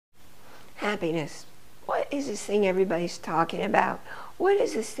Happiness. What is this thing everybody's talking about? What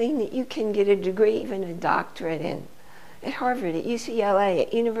is this thing that you can get a degree, even a doctorate in? At Harvard, at UCLA,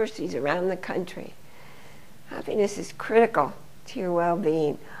 at universities around the country. Happiness is critical to your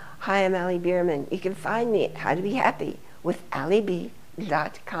well-being. Hi, I'm Allie Bierman. You can find me at howtobehappy with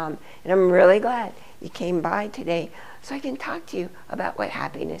allieb.com. And I'm really glad you came by today so I can talk to you about what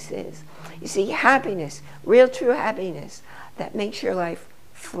happiness is. You see, happiness, real true happiness, that makes your life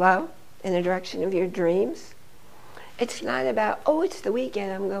flow in the direction of your dreams. It's not about, oh, it's the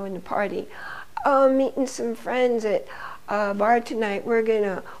weekend, I'm going to party. Oh, I'm meeting some friends at a bar tonight. We're going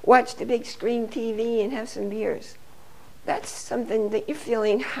to watch the big screen TV and have some beers. That's something that you're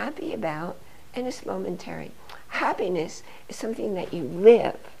feeling happy about, and it's momentary. Happiness is something that you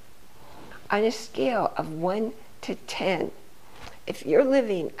live on a scale of 1 to 10. If you're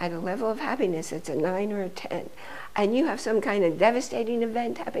living at a level of happiness that's a 9 or a 10, and you have some kind of devastating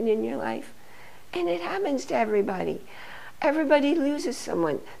event happen in your life, and it happens to everybody. Everybody loses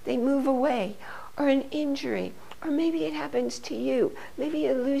someone. They move away, or an injury, or maybe it happens to you. Maybe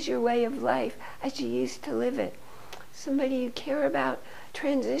you lose your way of life as you used to live it. Somebody you care about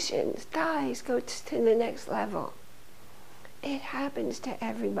transitions, dies, goes to the next level. It happens to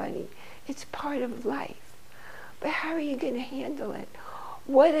everybody. It's part of life. But how are you going to handle it?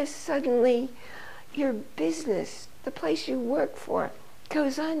 What if suddenly your business, the place you work for,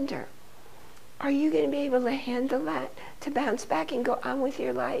 goes under? Are you going to be able to handle that, to bounce back and go on with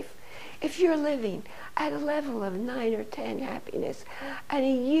your life? If you're living at a level of 9 or 10 happiness, and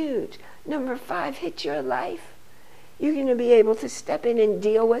a huge number 5 hits your life, you're going to be able to step in and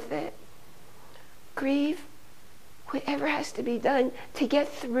deal with it. Grieve, whatever has to be done to get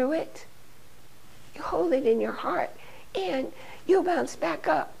through it. You hold it in your heart, and you'll bounce back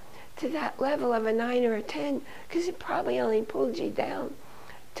up to that level of a 9 or a 10, because it probably only pulled you down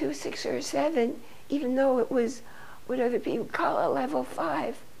to a 6 or a 7, even though it was what other people call a level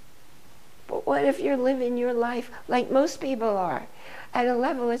 5. But what if you're living your life like most people are, at a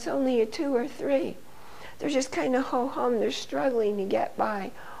level it's only a 2 or 3? They're just kind of ho-hum, they're struggling to get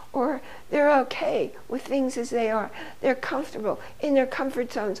by, or they're okay with things as they are. They're comfortable in their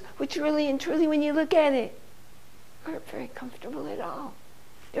comfort zones, which really and truly, when you look at it, aren't very comfortable at all.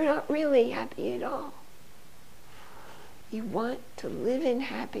 They're not really happy at all. You want to live in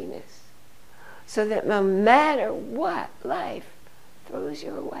happiness so that no matter what life throws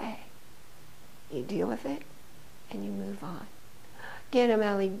your way, you deal with it and you move on. Again, I'm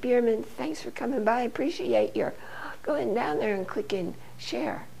Allie Bierman. Thanks for coming by. I appreciate your going down there and clicking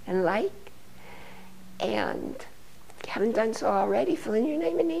share and like. And if you haven't done so already, fill in your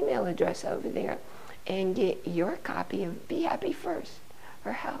name and email address over there and get your copy of Be Happy First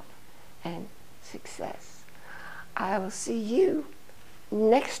for health and success. I will see you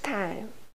next time.